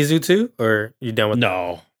and Izu too, or you done with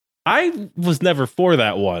No. I was never for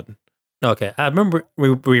that one. Okay, I remember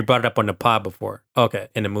we brought it up on the pod before. Okay,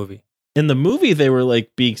 in the movie. In the movie they were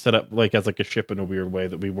like being set up like as like a ship in a weird way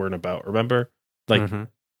that we weren't about, remember? Like Mhm.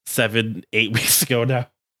 7-8 weeks ago now.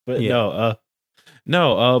 But Yeah.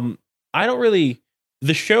 no, I don't really.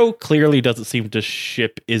 The show clearly doesn't seem to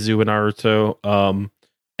ship Izu and Naruto.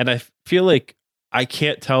 And I feel like I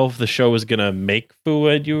can't tell if the show is gonna make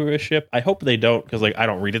Fua and Yua a ship. I hope they don't, because like I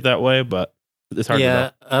don't read it that way, but it's hard to know. Yeah,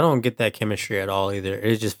 I don't get that chemistry at all either.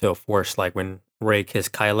 It just feel forced, like when Rey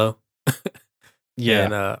kissed Kylo. Yeah,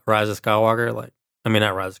 And Rise of Skywalker,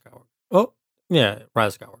 not Rise of Skywalker. Oh, yeah,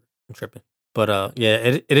 Rise of Skywalker. I'm tripping. But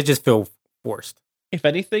yeah, it just feel forced. if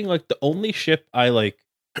anything, like the only ship I like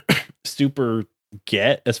super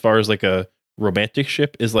get as far as like a romantic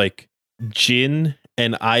ship is like Jin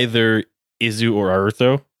and either Izu or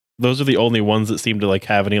Naruto. Those are the only ones that seem to like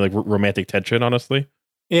have any like romantic tension, honestly.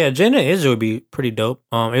 Yeah, Jin and Izu would be pretty dope.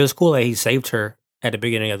 It was cool that he saved her at the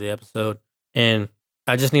beginning of the episode, and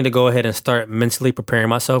I just need to go ahead and start mentally preparing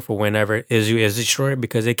myself for whenever Izu is destroyed,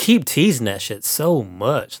 because they keep teasing that shit so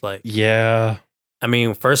much. Like, Yeah. I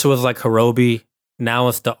mean, first it was like Hirobi, now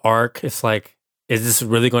it's the Arc. It's like, is this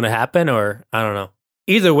really going to happen, or I don't know.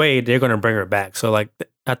 Either way, they're going to bring her back. So like,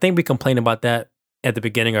 I think we complained about that at the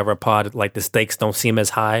beginning of our pod. Like the stakes don't seem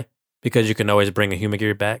as high because you can always bring a human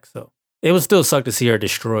gear back. So it would still suck to see her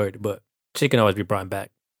destroyed, but she can always be brought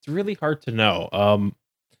back. It's really hard to know.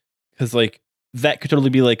 Because like that could totally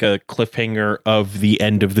be like a cliffhanger of the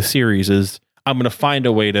end of the series is I'm gonna find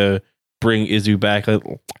a way to bring Izu back,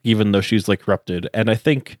 even though she's like corrupted. And I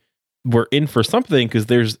think we're in for something because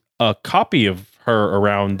there's a copy of her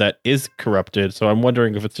around that is corrupted. So I'm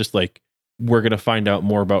wondering if it's just like we're gonna find out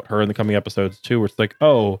more about her in the coming episodes too, where it's like,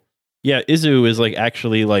 oh yeah, Izu is like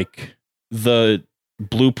actually like the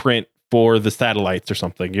blueprint for the satellites or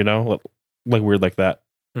something, like weird like that.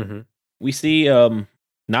 Mm-hmm. We see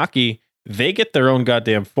Naki, they get their own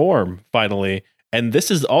goddamn form finally. And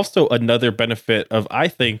this is also another benefit of, I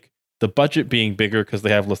think, the budget being bigger because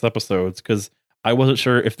they have less episodes. Because I wasn't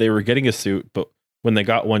sure if they were getting a suit, but when they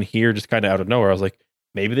got one here just kind of out of nowhere, I was like,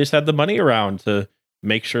 maybe they just had the money around to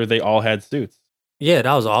make sure they all had suits. Yeah,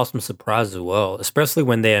 that was an awesome surprise as well, especially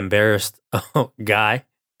when they embarrassed Guy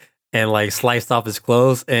and like sliced off his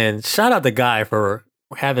clothes. And shout out the Guy for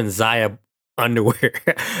having Zaya underwear.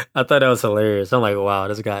 I thought that was hilarious. I'm like, wow,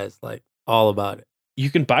 this guy is like all about it.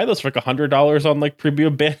 You can buy those for like $100 on like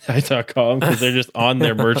premiumbandai.com because they're just on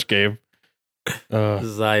their merch game.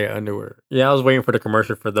 Zaya underwear. Yeah, I was waiting for the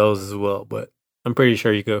commercial for those as well, but I'm pretty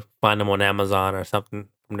sure you could find them on Amazon or something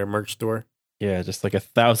from their merch store. Yeah, just like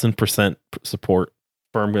 1,000% support,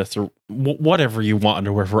 firmness, or whatever you want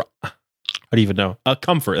underwear for. I don't even know.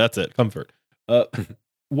 Comfort. That's it. Comfort.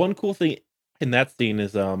 One cool thing in that scene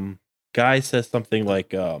is Guy says something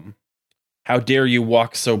like, how dare you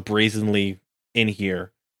walk so brazenly in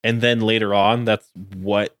here? And then later on, that's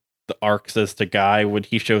what the Arc says to Guy when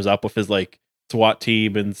he shows up with his like SWAT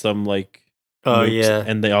team and some like Oh mooks, yeah.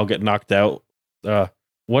 and they all get knocked out.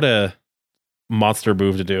 What a monster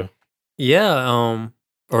move to do. Yeah,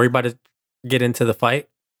 are we about to get into the fight?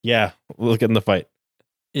 Yeah, we'll get in the fight.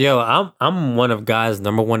 Yo, I'm one of Guy's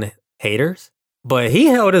number one haters, but he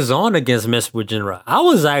held his own against Miss Bujinra. I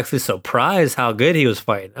was actually surprised how good he was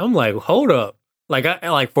fighting. I'm like, hold up. Like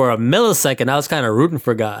for a millisecond, I was kind of rooting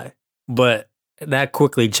for Guy, but that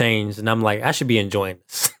quickly changed, and I'm like, I should be enjoying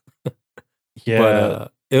this. Yeah,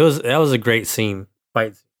 But that was a great scene.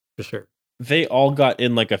 fight scene, for sure. They all got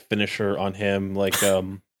in like a finisher on him,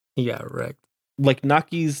 He got wrecked. like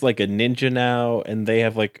Naki's like a ninja now, and they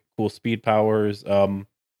have like cool speed powers.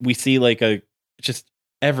 We see like a just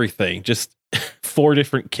everything, just 4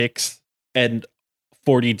 different kicks, and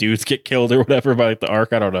 40 dudes get killed or whatever by like, the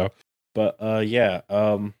arc. I don't know, but yeah.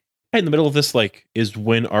 In the middle of this, like, is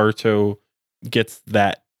when Aruto gets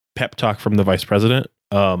that pep talk from the vice president.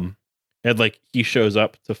 And like he shows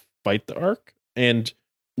up to fight the arc, and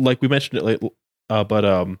like we mentioned it, like, but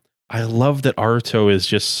I love that Aruto is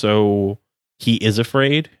just so he is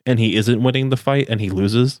afraid and he isn't winning the fight and he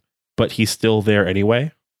loses, but he's still there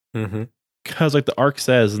anyway. Mm-hmm. Because like the arc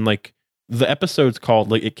says, and like the episode's called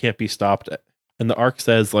like It Can't Be Stopped, and the arc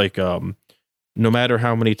says like no matter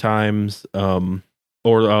how many times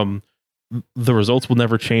the results will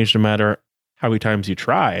never change no matter how many times you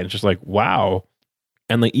try. And it's just like, wow.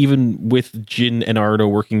 And like even with Jin and Naruto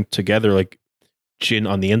working together, like Jin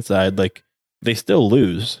on the inside, like they still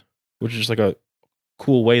lose, which is just like a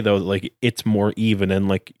cool way though, like it's more even, and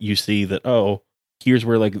like you see that, oh, here's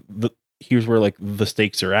where the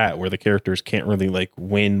stakes are at, where the characters can't really like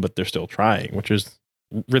win, but they're still trying, which is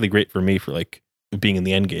really great for me for like being in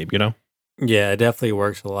the end game, you know? Yeah, it definitely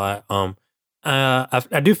works a lot.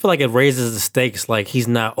 I do feel like it raises the stakes. Like he's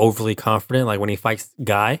not overly confident. Like when he fights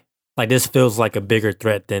Guy, like this feels like a bigger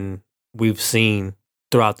threat than we've seen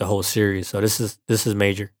throughout the whole series. So this is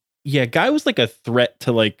major. Yeah, Guy was like a threat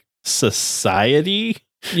to like society.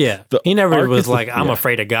 Yeah, The he never arc was is the- like I'm yeah.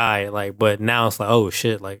 afraid of Guy. Like, but now it's like oh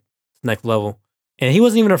shit, like it's next level. And he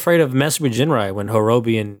wasn't even afraid of messing with Jinrai when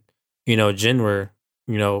Horobi and Jin were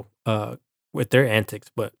with their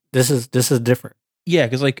antics. But this is different. Yeah,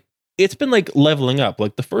 because like it's been like leveling up.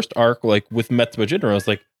 Like the first arc, like with Metsuba Jinra, I was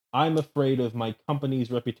like, I'm afraid of my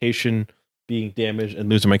company's reputation being damaged and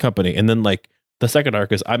losing my company. And then like the second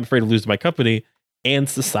arc is I'm afraid of losing my company and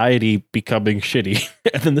society becoming shitty.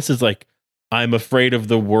 And then this is like I'm afraid of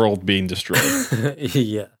the world being destroyed,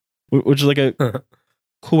 Yeah. which is like a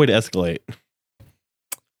cool way to escalate.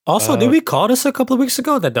 Also, Uh, did we call this a couple of weeks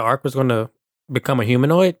ago that the arc was going to become a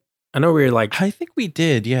humanoid? I know we were like, I think we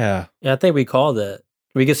did, yeah. yeah, I think we called that.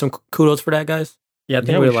 Did we get some kudos for that, guys? Yeah, I think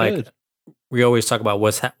Yeah, we we were like, should. we always talk about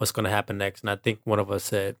what's going to happen next, and I think one of us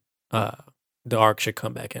said the arc should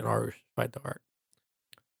come back and Aru should fight the arc.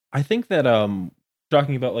 I think that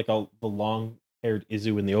talking about like the long haired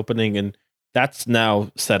Izu in the opening, and that's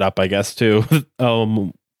now set up, I guess, too,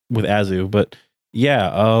 with Azu. But yeah,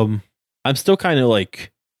 I'm still kind of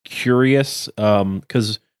like curious,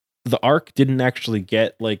 because the arc didn't actually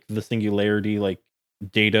get like the singularity like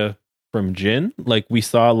data from Jin. Like we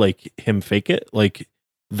saw like him fake it. Like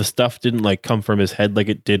the stuff didn't like come from his head like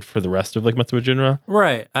it did for the rest of like Metsuba Jinra.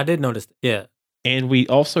 Right, I did notice. Yeah, And we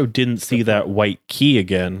also didn't see that white key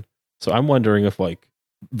again. So I'm wondering if like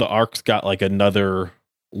the arc's got like another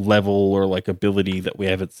level or like ability that we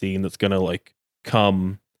haven't seen that's gonna like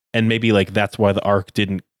come, and maybe like that's why the arc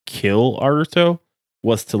didn't kill Aruto,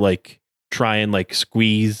 was to like try and like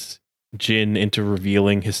squeeze Jin into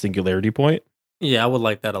revealing his singularity point. yeah, I would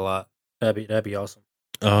like that a lot. That'd be awesome.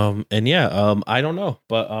 And yeah, I don't know,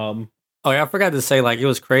 but Oh yeah, I forgot to say like it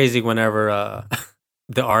was crazy whenever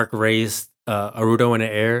the arc raised Aruto in the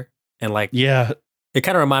air, and like yeah, it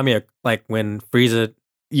kind of reminded me of like when Frieza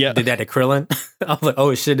yeah, did that to Krillin. I was like,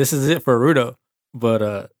 oh shit, this is it for Naruto.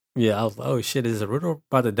 But yeah, I was like, oh shit, is Naruto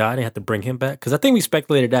about to die? They have to bring him back because I think we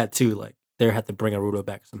speculated that too. Like they have to bring Naruto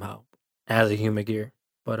back somehow as a human gear.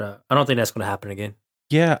 But I don't think that's going to happen again.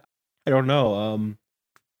 yeah. I don't know.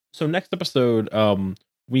 So next episode,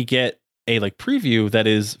 we get a like preview that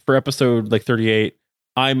is for episode like 38.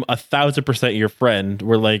 I'm 1,000% your friend.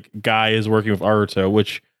 Where like Guy is working with Aruto,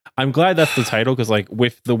 which I'm glad that's the title, because like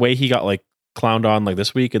with the way he got like clowned on like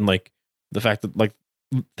this week, and like the fact that like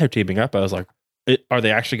they're teaming up, I was like, are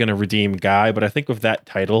they actually going to redeem Guy? But I think with that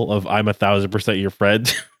title of I'm 1,000% your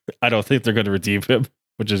friend, I don't think they're going to redeem him,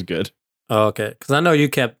 which is good. Oh, okay, because I know you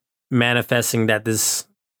kept manifesting that this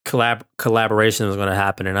collaboration was going to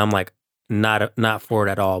happen, and I'm like not for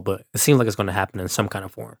it at all. But it seems like it's going to happen in some kind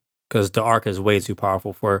of form because the arc is way too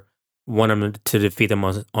powerful for one of them to defeat them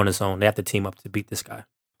on its own. They have to team up to beat this guy.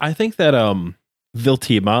 I think that they'll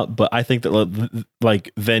team up, but I think that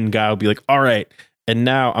like then Guy will be like, all right, and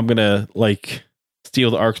now I'm gonna like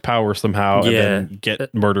steal the arc's power somehow, and then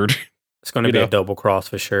get murdered. It's going to You be know. a double cross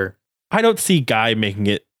for sure. I don't see Guy making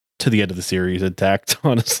it to the end of the series intact,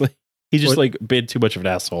 honestly. He's just What- like been too much of an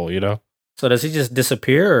asshole, you know? So does he just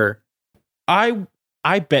disappear? Or?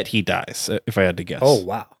 I bet he dies, if I had to guess. Oh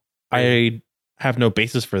wow! I have no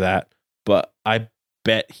basis for that, but I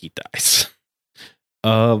bet he dies.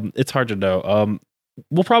 It's hard to know.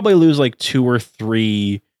 we'll probably lose like 2 or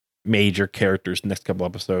 3 major characters next couple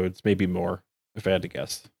episodes, maybe more if I had to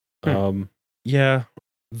guess. Yeah,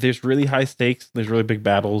 there's really high stakes. There's really big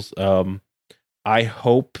battles. I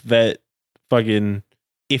hope that fucking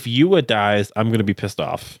if Yua dies, I'm gonna be pissed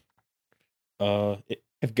off.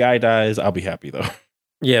 If Guy dies, I'll be happy though.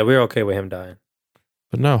 Yeah, we're okay with him dying.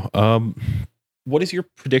 But no, what is your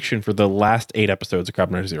prediction for the last 8 episodes of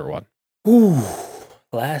Kamen Rider 01? Ooh,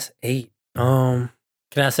 last 8. Can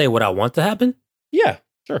I say what I want to happen? Yeah,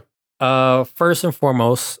 sure. First and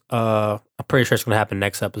foremost, I'm pretty sure it's gonna happen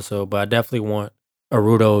next episode, but I definitely want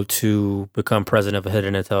Aruto to become president of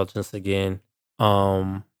Hidden Intelligence again.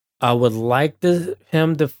 I would like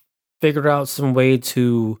him to figure out some way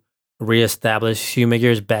to reestablish human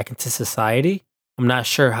gears back into society. I'm not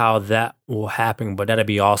sure how that will happen, but that'd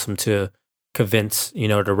be awesome to convince,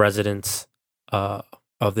 the residents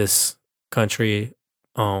of this country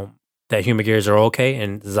that human gears are okay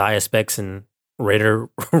and Zaya specs and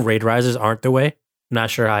raid risers aren't the way. I'm not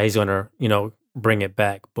sure how he's gonna, bring it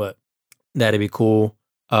back, but that'd be cool.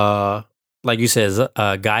 Like you said,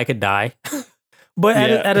 Guy could die. But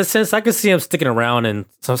at a sense, I could see him sticking around and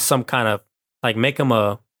some kind of like make him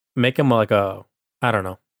like a, I don't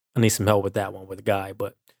know. I need some help with that one with the Guy,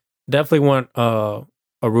 but definitely want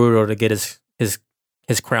Aruto to get his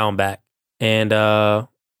crown back. And I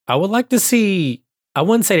would like to see, I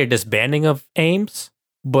wouldn't say the disbanding of Ames,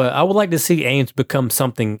 but I would like to see Ames become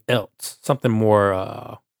something else, something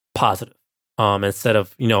more positive. Instead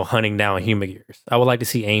of hunting down human gears, I would like to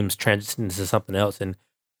see Ames transition into something else, and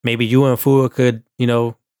maybe you and Fua could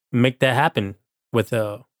make that happen with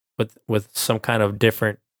some kind of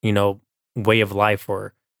different way of life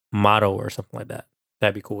or motto or something like that.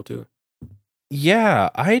 That'd be cool too. Yeah,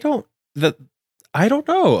 I don't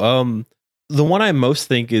know. The one I most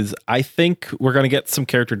think is I think we're gonna get some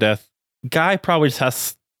character death. Guy probably just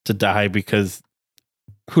has to die because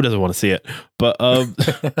who doesn't want to see it? But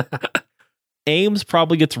Ames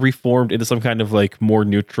probably gets reformed into some kind of like more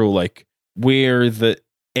neutral, like where the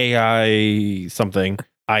AI something.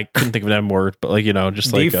 I couldn't think of that word, but like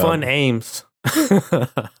just like defund Ames.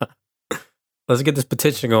 Let's get this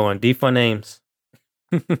petition going. Defund Ames.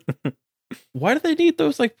 Why do they need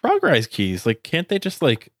those like progress keys? Like, can't they just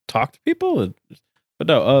like talk to people? But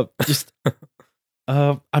no,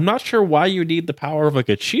 I'm not sure why you need the power of like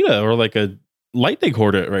a cheetah or like a lightning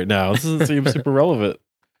hornet right now. This doesn't seem super relevant.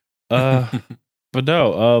 But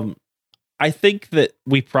no, I think that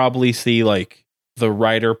we probably see like the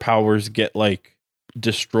rider powers get like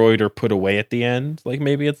destroyed or put away at the end, like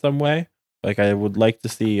maybe in some way. Like I would like to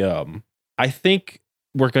see. I think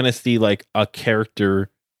we're gonna see like a character,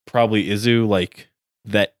 probably Izu, like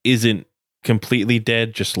that isn't completely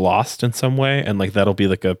dead, just lost in some way, and like that'll be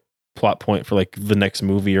like a plot point for like the next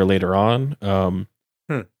movie or later on.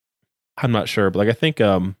 I'm not sure, but like I think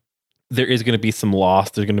there is going to be some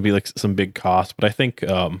loss. There's going to be like some big cost, but I think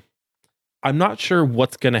I'm not sure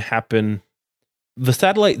what's going to happen. The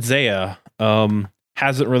satellite Zaya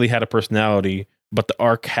hasn't really had a personality, but the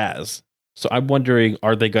Ark has. So I'm wondering,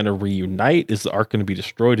 are they going to reunite? Is the Ark going to be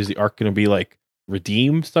destroyed? Is the Ark going to be like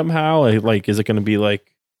redeemed somehow? Like, is it going to be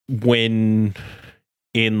like when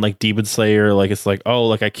in like Demon Slayer, like it's like, oh,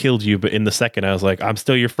 like I killed you, but in the second I was like, I'm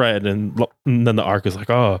still your friend, and then the Ark is like,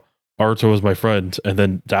 oh, Aruto was my friend, and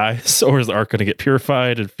then dies? Or is the Ark going to get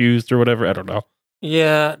purified and fused or whatever? I don't know.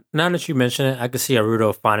 Yeah, now that you mention it, I could see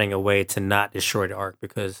Aruto finding a way to not destroy the Ark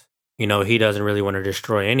because, he doesn't really want to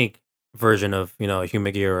destroy any version of,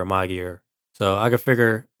 human gear or Magear. So I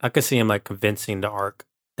could see him like convincing the Ark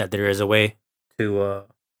that there is a way to,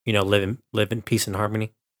 live in peace and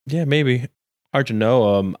harmony. Yeah, maybe. Hard to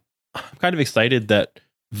know. I'm kind of excited that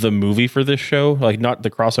the movie for this show, like not the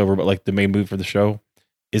crossover, but like the main movie for the show,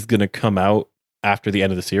 is going to come out after the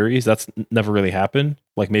end of the series. That's never really happened.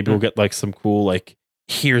 Like maybe we'll get like some cool, like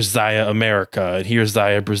here's Zaya America and here's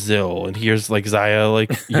Zaya Brazil and here's like Zaya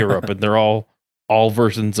like Europe, and they're all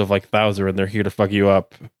versions of like Thouser, and they're here to fuck you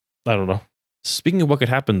up. I don't know. Speaking of what could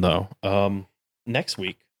happen though, next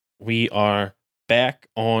week we are back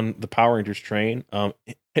on the Power Rangers train.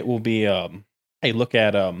 It will be a look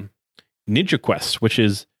at Ninja Quest, which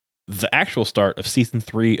is the actual start of season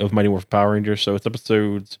 3 of Mighty Morphin Power Rangers. So it's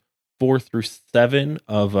episodes 4 through 7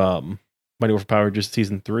 of Mighty Morphin Power Rangers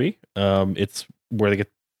season 3. It's where they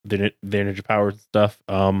get their ninja powers and stuff.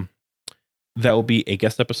 That will be a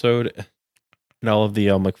guest episode, and all of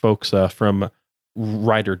the like folks from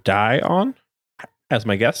Ride or Die on as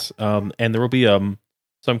my guests. And there will be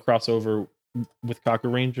some crossover with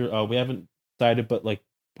Kaku Ranger. We haven't decided, but like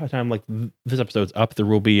by the time like this episode's up, there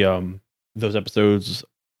will be those episodes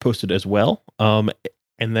posted as well. And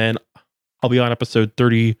then I'll be on episode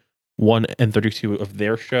 31 and 32 of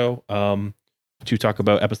their show to talk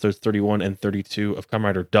about episodes 31 and 32 of Kamen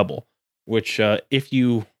Rider Double, which if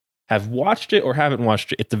you have watched it or haven't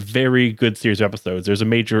watched it, it's a very good series of episodes. There's a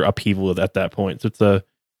major upheaval at that point. So it's a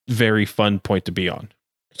very fun point to be on.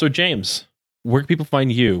 So James, where can people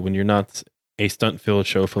find you when you're not a stunt-filled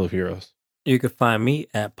show full of heroes? You can find me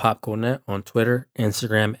at PopCoolNet on Twitter,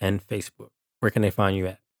 Instagram, and Facebook. Where can they find you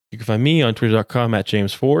at? You can find me on twitter.com at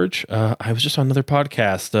James Forge. I was just on another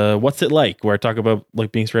podcast, What's It Like, where I talk about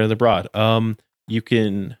like being stranded abroad. You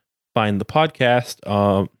can find the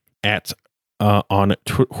podcast at on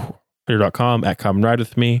twitter.com at Kamen Ride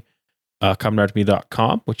With Me,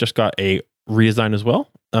 KamenRideWithMe.com, which just got a redesign as well.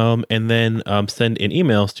 And then send in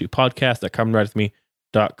emails to podcast at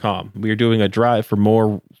KamenRideWithMe.com. We are doing a drive for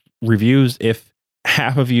more reviews. If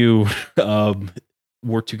half of you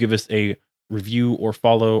were to give us a review or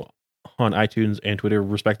follow on iTunes and Twitter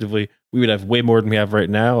respectively, we would have way more than we have right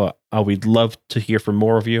now. We'd love to hear from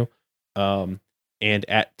more of you. And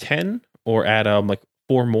at 10 or at like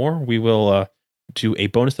 4 more, we will do a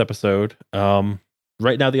bonus episode.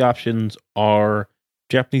 Right now the options are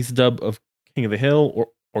Japanese dub of King of the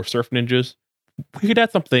Hill or Surf Ninjas. We could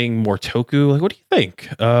add something more Toku. Like, what do you think?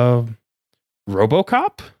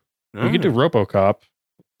 RoboCop? We could do RoboCop.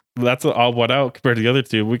 That's an odd one out compared to the other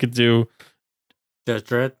two. We could do Judge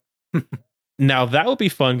Dredd. Now that would be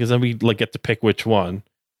fun because then we like get to pick which one.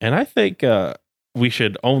 And I think we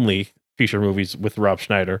should only feature movies with Rob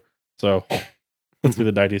Schneider. So let's do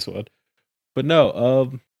the 90s one. But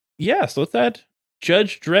no, yeah, so let's add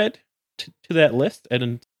Judge Dredd to that list.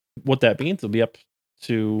 And what that means, it'll be up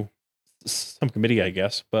to some committee, I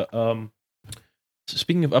guess. But so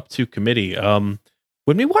speaking of up to committee,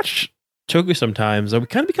 when we watch Toku sometimes, we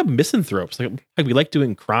kind of become misanthropes. Like we like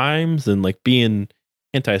doing crimes and like being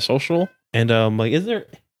antisocial. And like,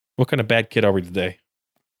 what kind of bad kid are we today?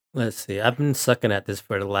 Let's see. I've been sucking at this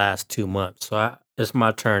for the last 2 months, so it's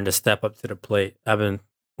my turn to step up to the plate. I've been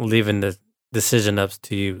leaving the decision up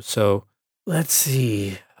to you. So let's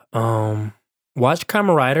see. Watch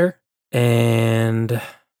Kamen Rider and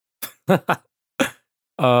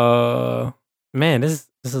man, this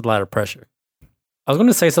is a lot of pressure. I was going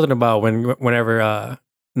to say something about whenever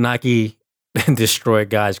Naki destroyed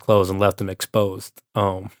guys' clothes and left them exposed.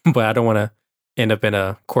 But I don't want to end up in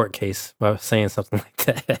a court case by saying something like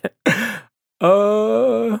that.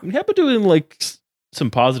 We have been doing like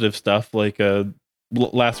some positive stuff. Like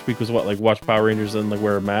last week was what, like watch Power Rangers and like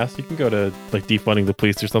wear a mask. You can go to like defunding the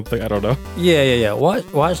police or something. I don't know. Yeah.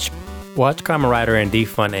 Watch Kamen Rider and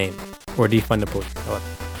defund AIM or defund the police.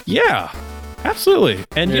 Yeah, absolutely.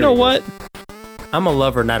 And you know what? I'm a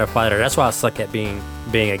lover, not a fighter. That's why I suck at being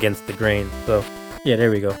against the grain. So, yeah,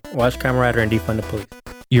 there we go. Watch Kamen Rider and defund the police.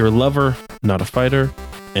 You're a lover, not a fighter,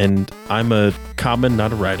 and I'm a common,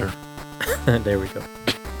 not a rider. There we go.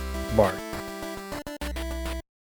 Bar.